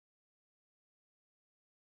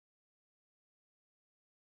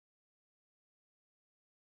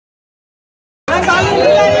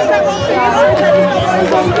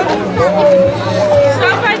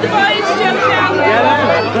by the boys, jump down.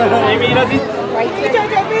 Maybe you don't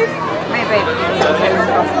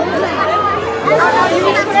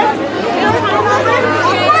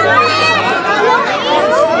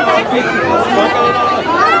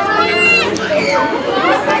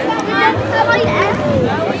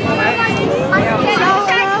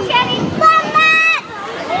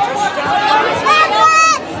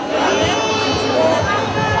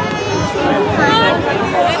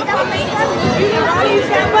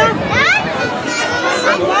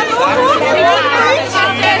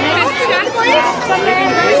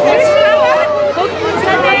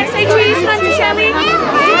Say cheese, man, to Shelly.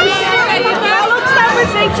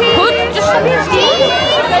 Say cheese. Just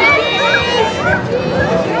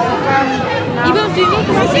you won't do me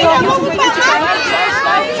because I see you.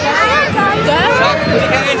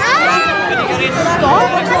 Stop.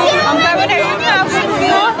 I'm going out now.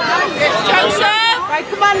 Joseph. Right,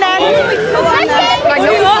 come on then. Right,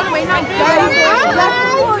 you're on.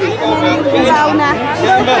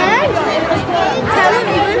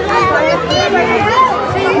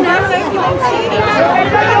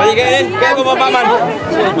 Where you getting in? Get over, Batman.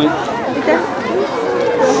 Cheers, mate.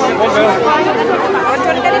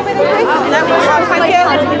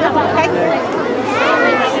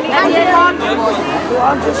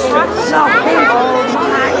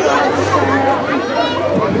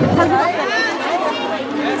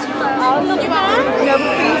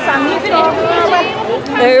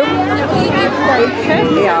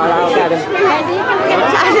 Yeah, I'll get him.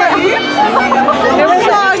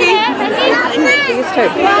 These two.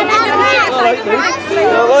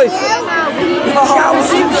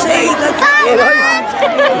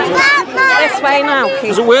 This way now.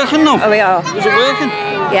 Is it working now? Oh, we are. Is it working?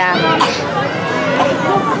 Yeah.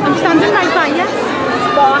 I'm standing right by you.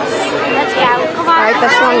 Boss, let's go. Come on. Right,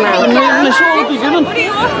 this one now. This all the beginning?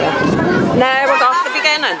 No, we got the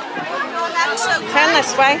beginning. Turn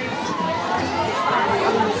this way.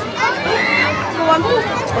 Go on.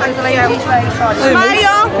 Mario!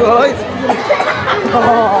 You alright?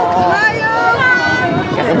 Mario!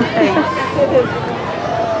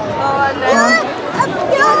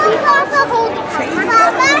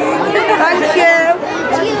 Thank you.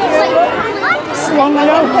 Swung it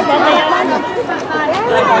over.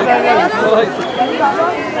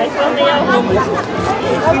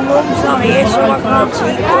 Mum's not here, so I can't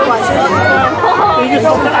see. You just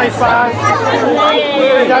got the high five.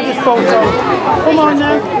 Daddy's photo. Come on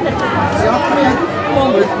now.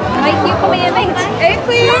 Mike, you come here, mate.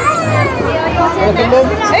 Open.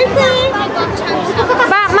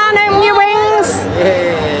 Batman, open your wings.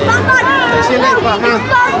 See you later, Batman.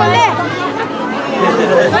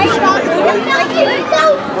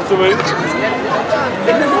 What's the way?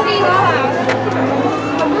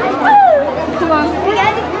 Come on.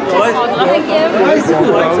 Alright. Thank you.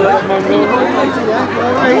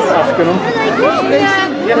 Asking him.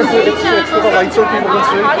 Yeah, it's for the lights so people can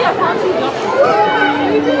see.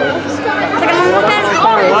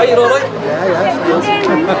 Alright, you alright?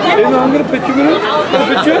 Hey, no, I'm going to picture with him. Get a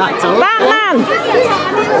picture. Batman,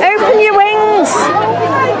 open your wings.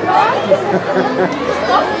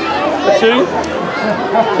 See?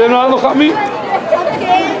 Turn around, look at me.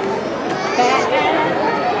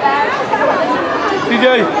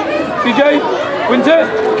 TJ, Winter,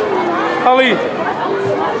 Ali.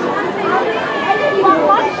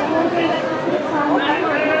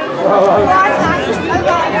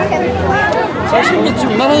 It's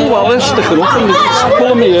metal well, it's sticking up and it's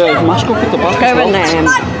pulling me mask up at the back. Go in there.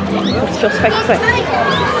 Let's just fix it.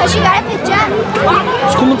 Has she got a picture?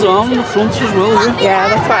 It's coming down in the front as well, yeah. Yeah,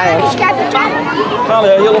 that's right. Has she got a picture? Can't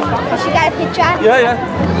hear you, look. Has she got a picture? Yeah.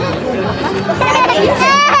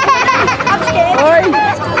 I'm scared. Oi.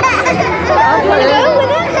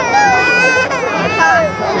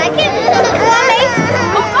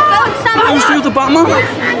 Who's the other Batman?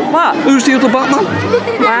 What? Who's the other Batman?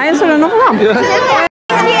 Why is there another one? Yeah.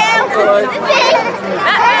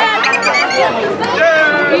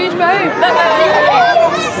 Who's both?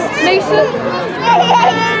 Mason?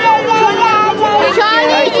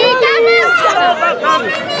 Charlie, you done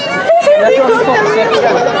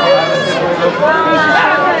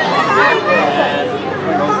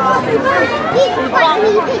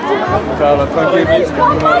Tyler, thank you. Go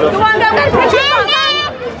on, go,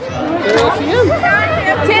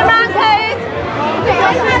 Tim and Kate.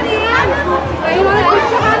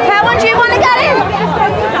 How do you want to get in?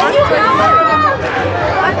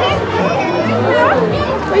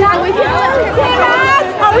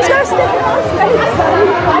 I was going to stick it on.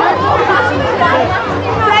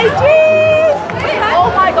 Say cheese! Oh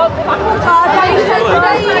my God.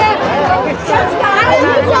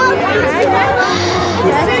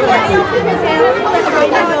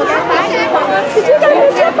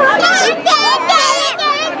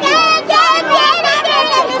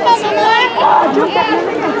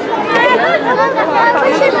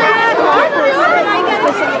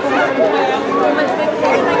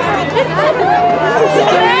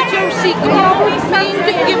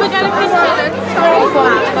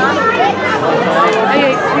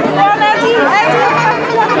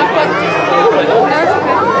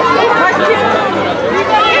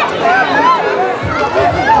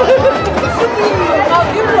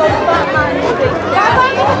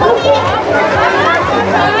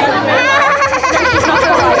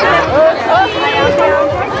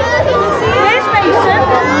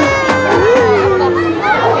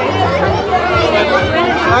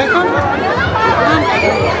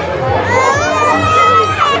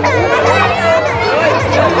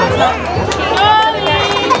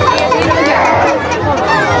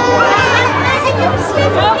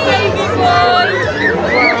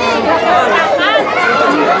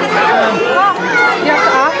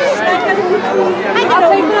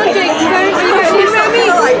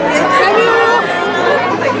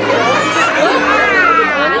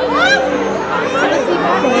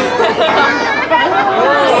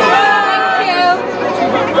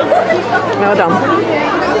 Well done.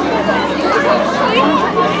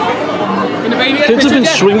 Kids have been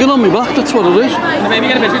swinging on me back, that's what it is. Maybe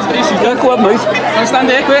get a bit of issues. Yeah, go ahead, mate. Stand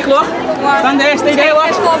there, quick, look. Stand there, stay there,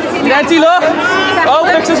 look. Ready, look. Oh,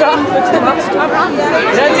 fix us up.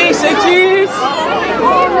 Ready, say cheese.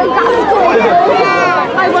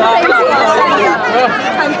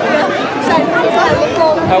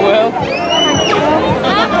 I will.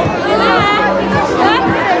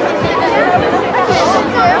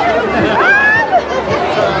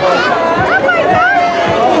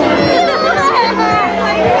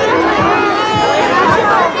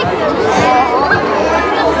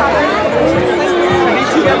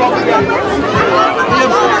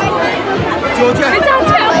 Georgia.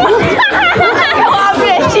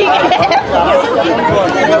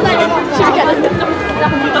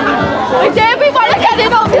 Everybody get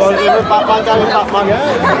it obviously. Batman, yeah.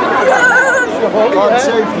 God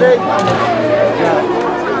safely.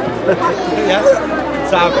 Yeah.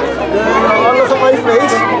 Sam. Look at my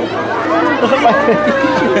face. Look at my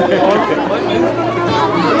face.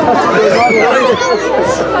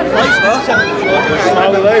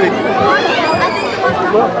 Smile the lady.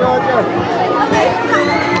 Look, Georgia.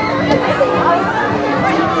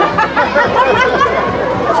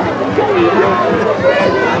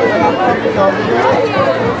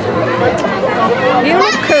 You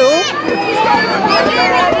look cool.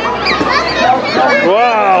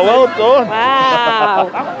 Wow, well done. Wow.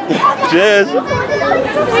 Cheers.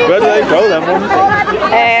 Where do they go then, Mum?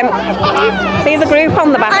 See the group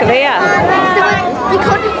on the back of here? We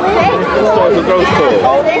couldn't fit. Start the gross tour.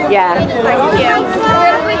 Yeah. Thank you.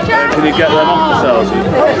 Can you get them off the cells?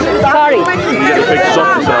 Sorry. Can you get the pictures off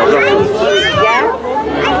the cells? Yeah.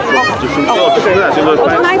 Just from George. Well,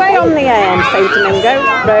 there might be on the St Domingo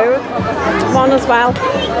Road one as well.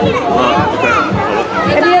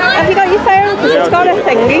 Have you got your phone? Because it's got a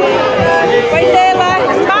thingy. Wait there, Lex.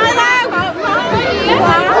 Milo!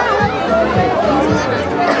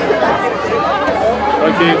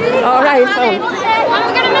 Thank you. All right, so. I'm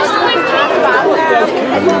going to miss the link.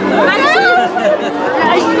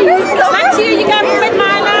 Maxie, are you going with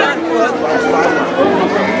Milo?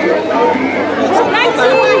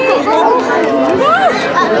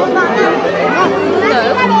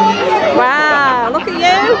 Wow, look at you.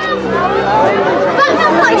 That's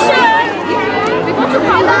not my shirt. We got to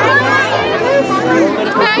buy that.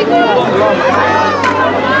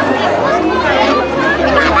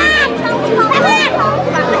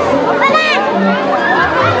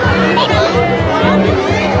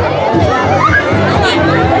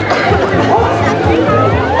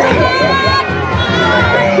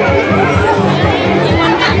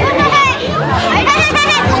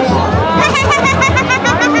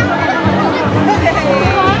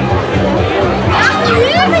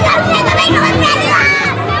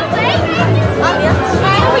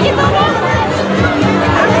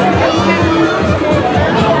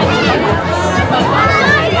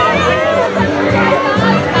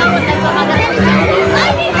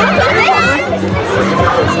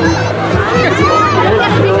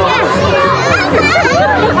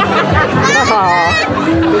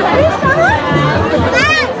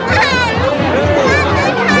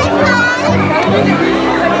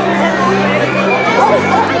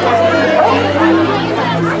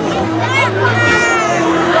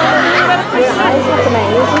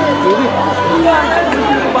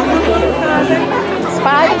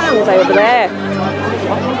 Spider-Man's over there.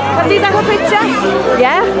 Can these have a picture?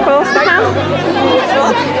 Yeah, of course they can.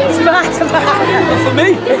 Spider-Man. For me.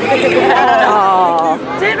 Oh.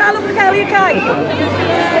 Turn around, look at you, okay?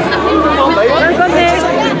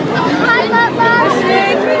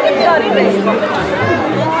 Sorry, babe.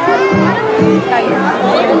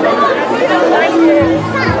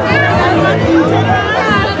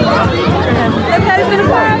 Look how he's going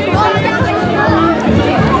to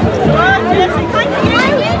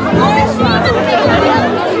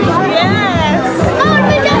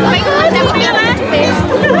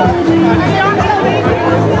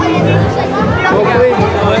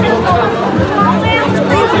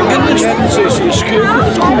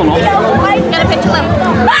It's coming on. Get a picture, Lil.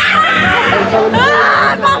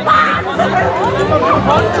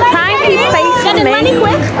 on me. Money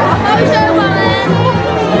quick.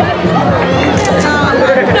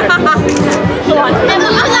 Go on.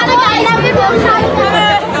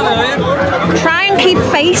 Try and keep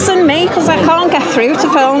facing me because I can't get through to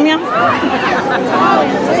film you.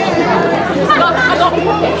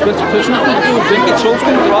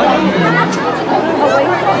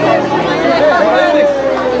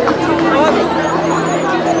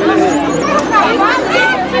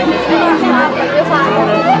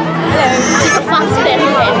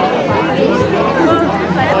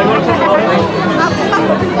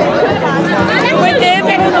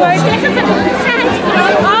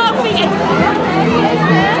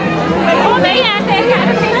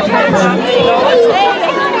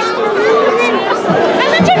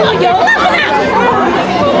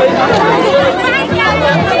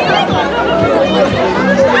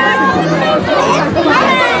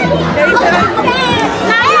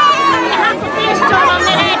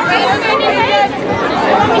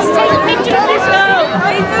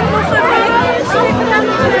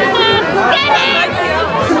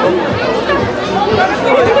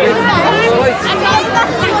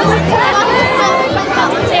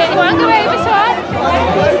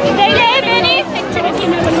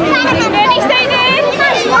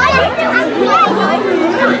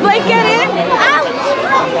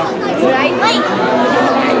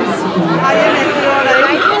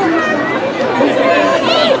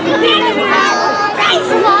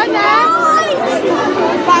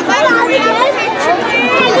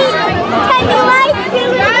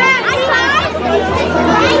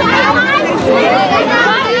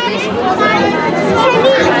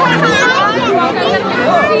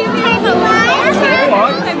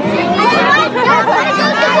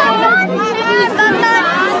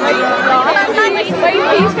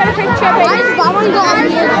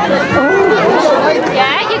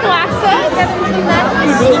 Yeah, your glasses.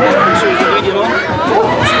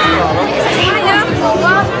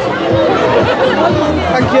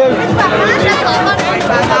 Thank you.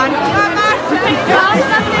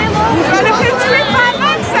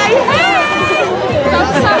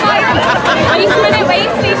 Wait a minute, wait,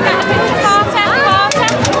 please get a picture.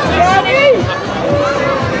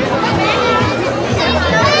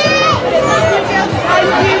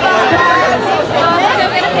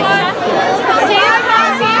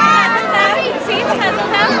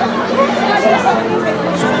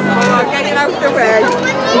 Get it out the way.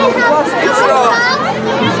 Lost it off.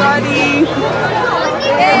 Sorry.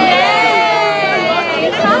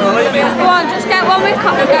 Go on, just get one with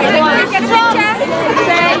cotton. Get one. Get a picture.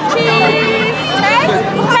 Say cheese.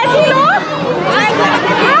 Teddy, look.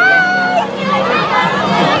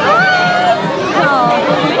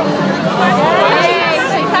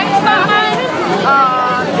 Thanks, Batman.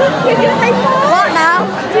 What now?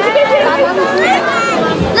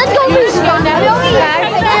 Let's go, Bruce.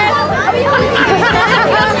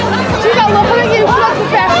 She's not looking at you, she's not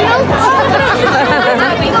professional.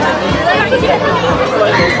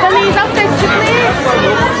 Please, I'll fix it, please.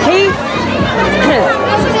 Keith.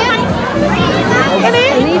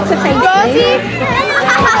 You need to face me.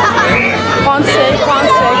 One sec.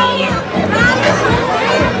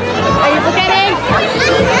 Are you forgetting?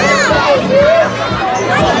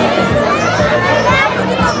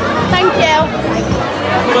 Thank you.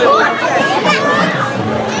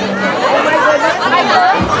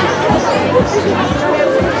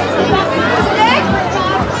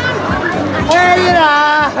 Where you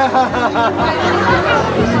are?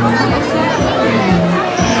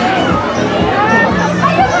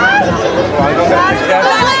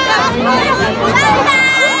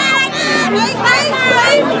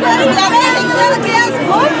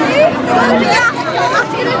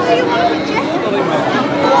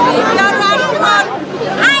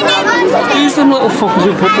 These them little fuckers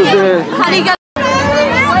who put the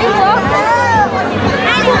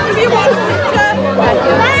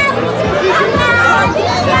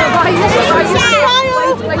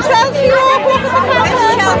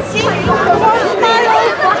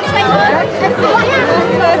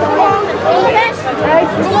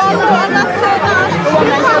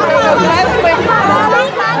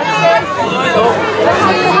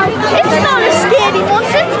It's not a scary one,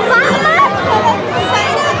 it's Batman.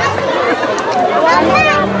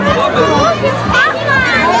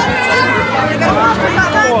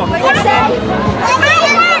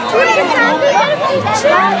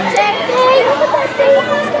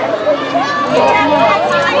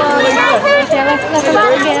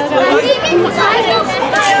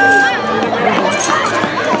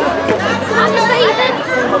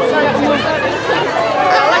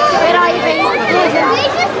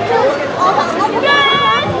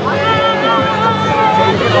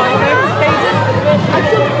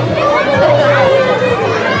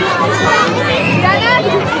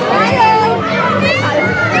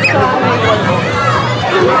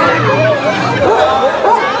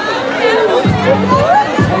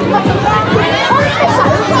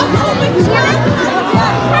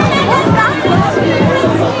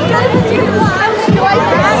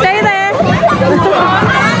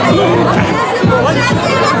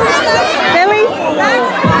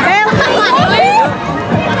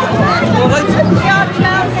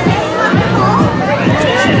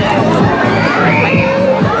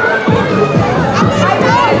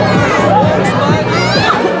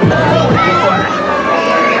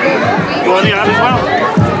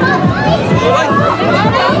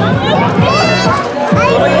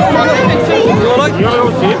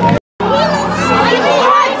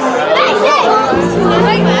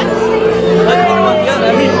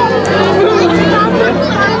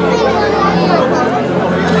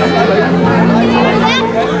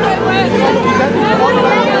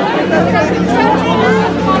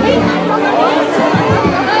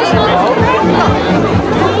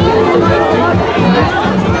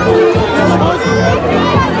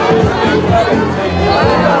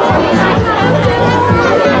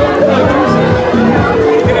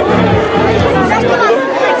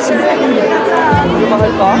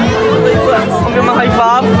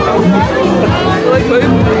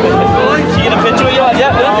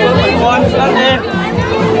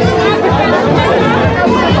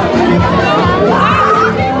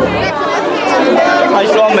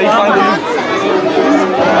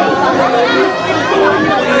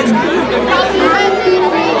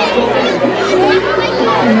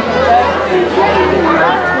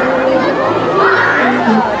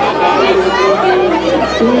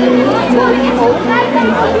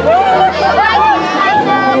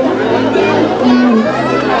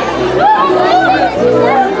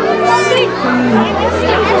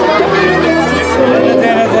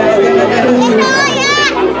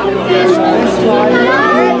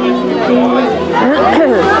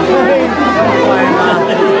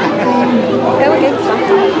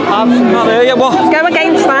 Can't hear you, what? Go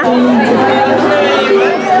against that.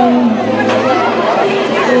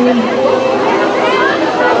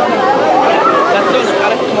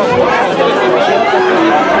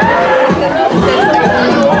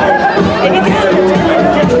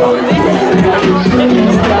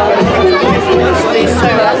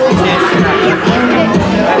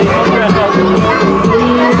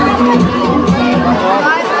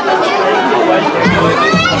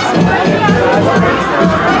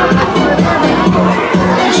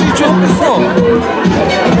 Did she jump before?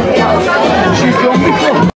 Did she jump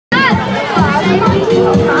before?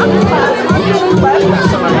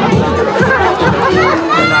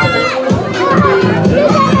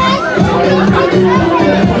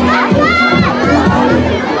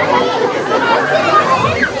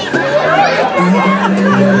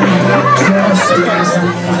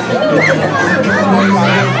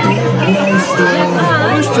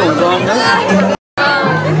 Who's jumped on there?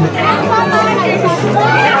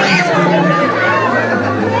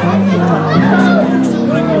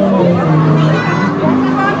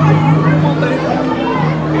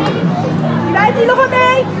 Ready, look at me.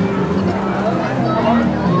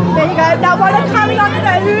 There you go. Now while I carry on your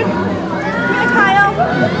own, give me a Kyle.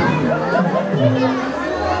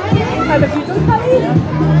 How have you done, Kelly?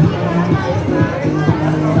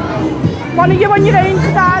 One of you on your own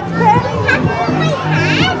to Dad, okay?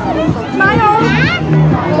 Smile.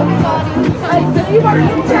 You want to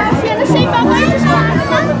get Chelsea in the same boat?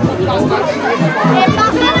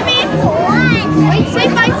 Not gonna be one. Wait, say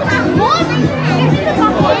bye to that one.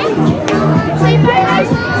 Say bye, guys.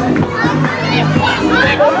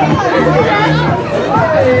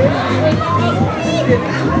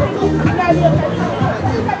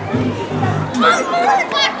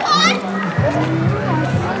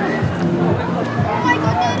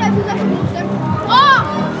 Oh,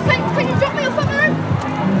 can you drop me off a minute?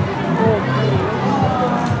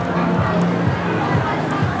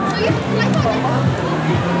 So you can fly on it?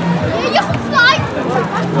 Yeah, you can fly.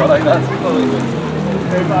 Not like that.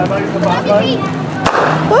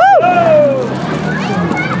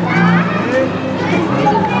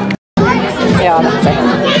 Yeah, that's it.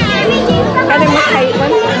 Get in with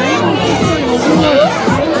Caitlin.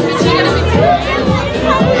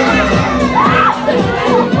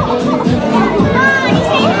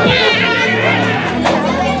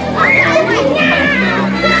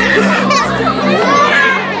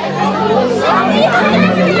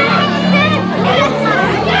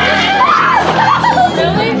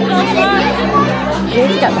 You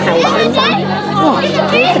need to get the house in. What? You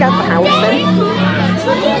need to get the house in.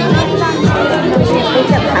 You need to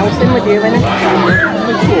get the house in with you in it.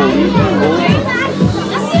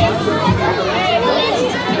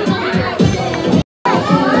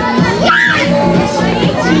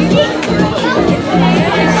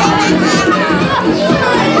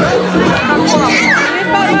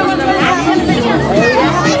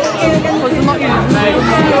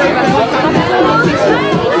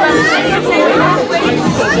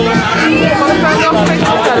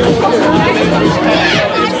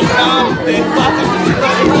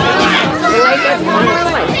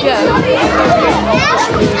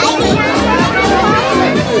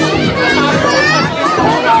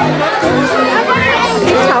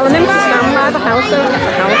 Telling him to stand by the house and get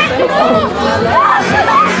the house in.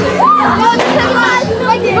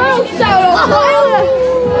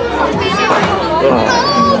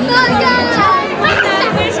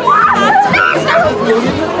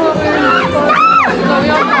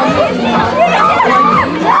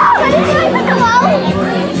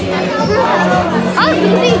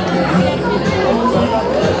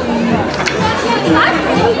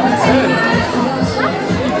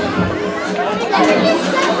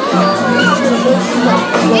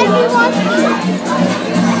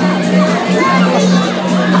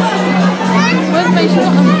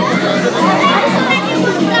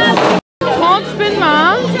 Can't spin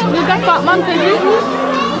round. You got Batman, did you?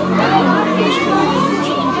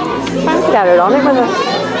 Thanks to get it on it with us.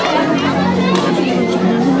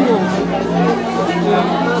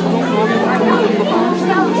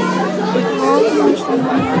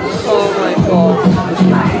 Oh my god.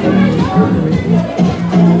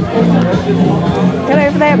 Get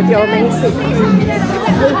over there with your main seat.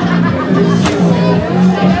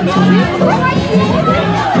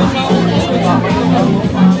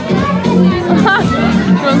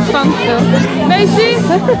 Stand still. Macy?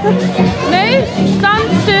 Mace, stand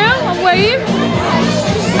still and wave.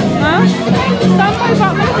 Huh? Stand by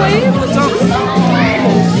Batman and wave.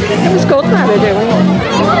 It was good now they're doing it.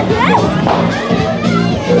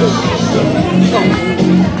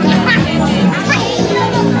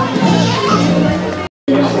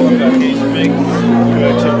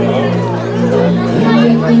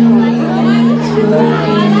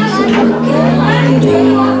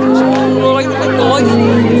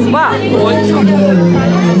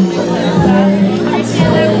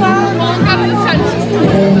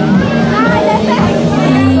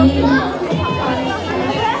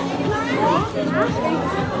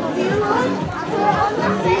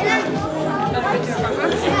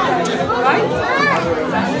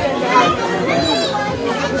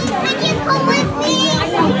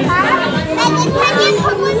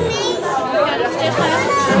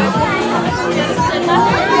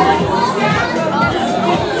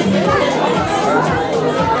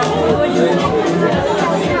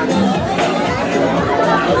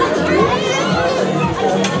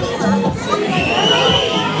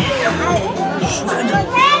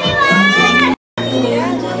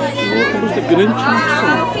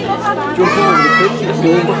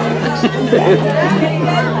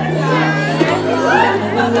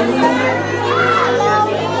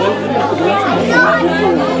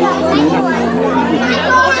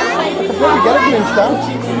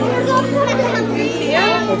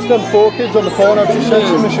 It's done 4 kids on the phone. I've just said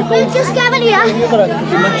to them, should go. Just go in here. He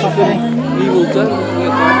will do.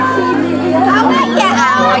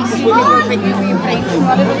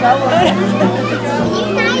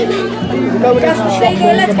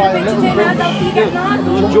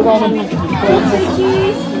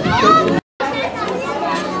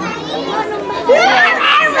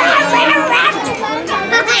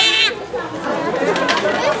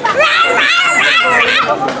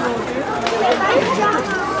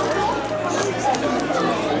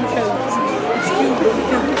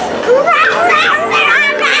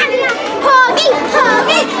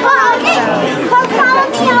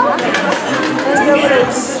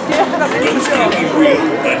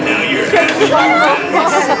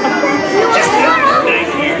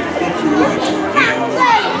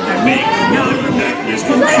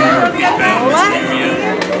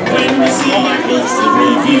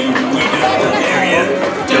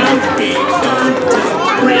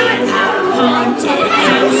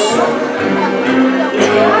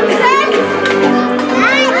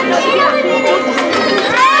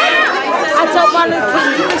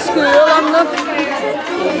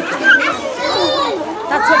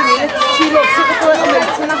 That's what I mean. She loves it with the little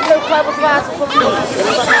mates and that little club with the bars full of notes.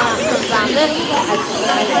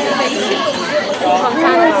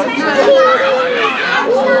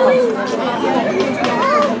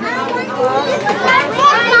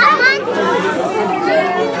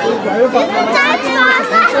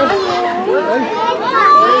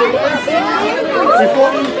 Before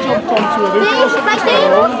we jumped onto a roof,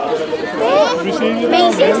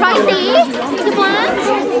 Macy's right there. The plant.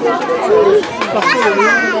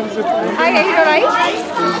 Hi, are you alright?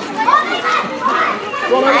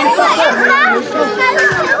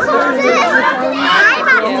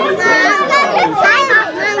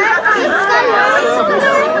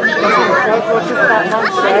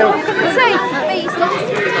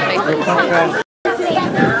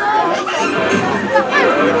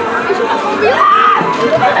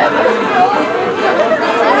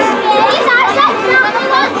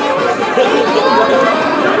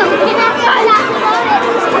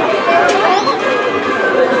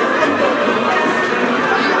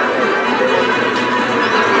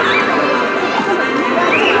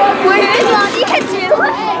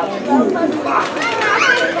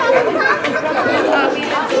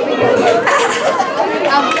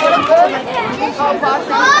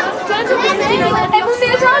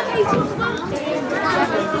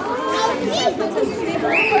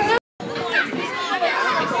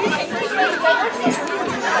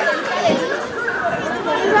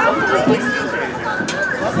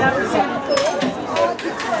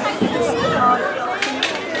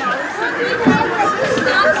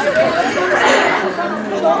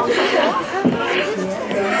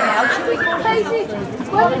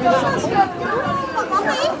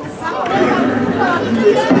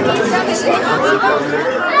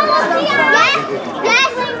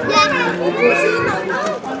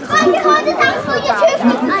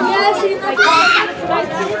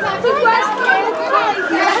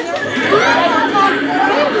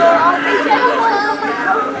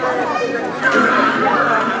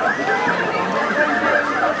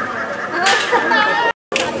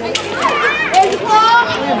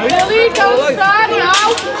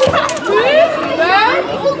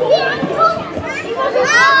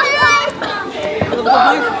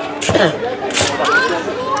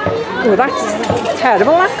 Oh, that's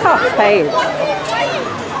terrible, that cough, Paige.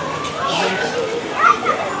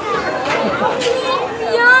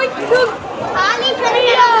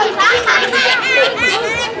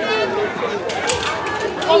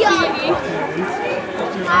 Cats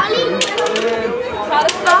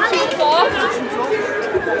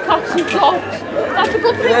and dogs. That's a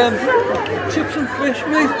good thing. Chips and fish,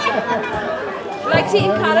 mate. Like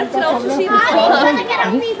eating carrots and also seeing the I'm gonna get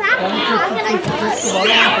on me back. I'm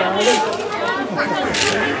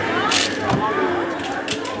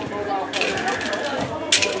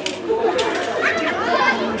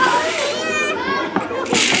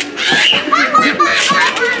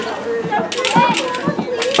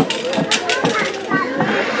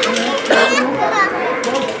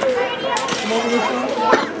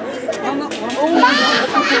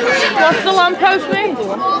What's the lamppost mean? Billy,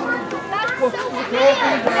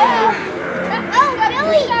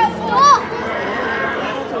 stop!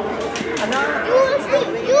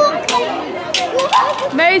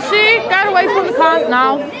 Macy, get away from the car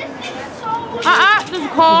now. There's a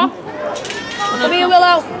car. Come here,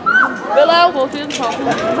 Willow. Willow, go through the car.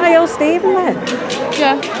 Hi, all Stephen then.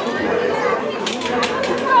 Yeah.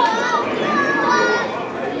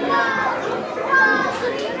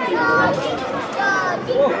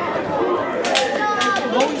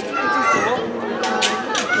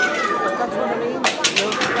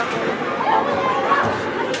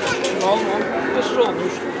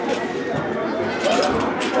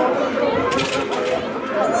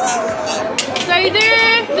 Stay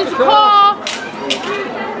there, there's a car.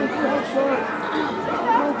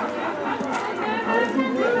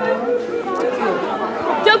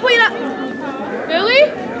 Don't put that. Really?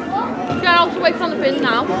 Get out away from the bin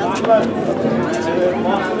now.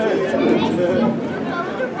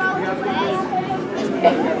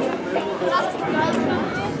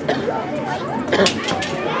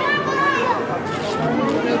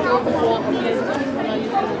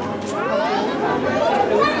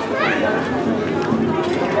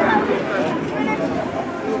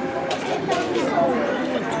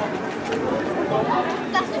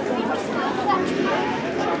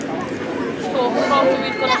 Talking about who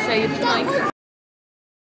he's gonna save tonight.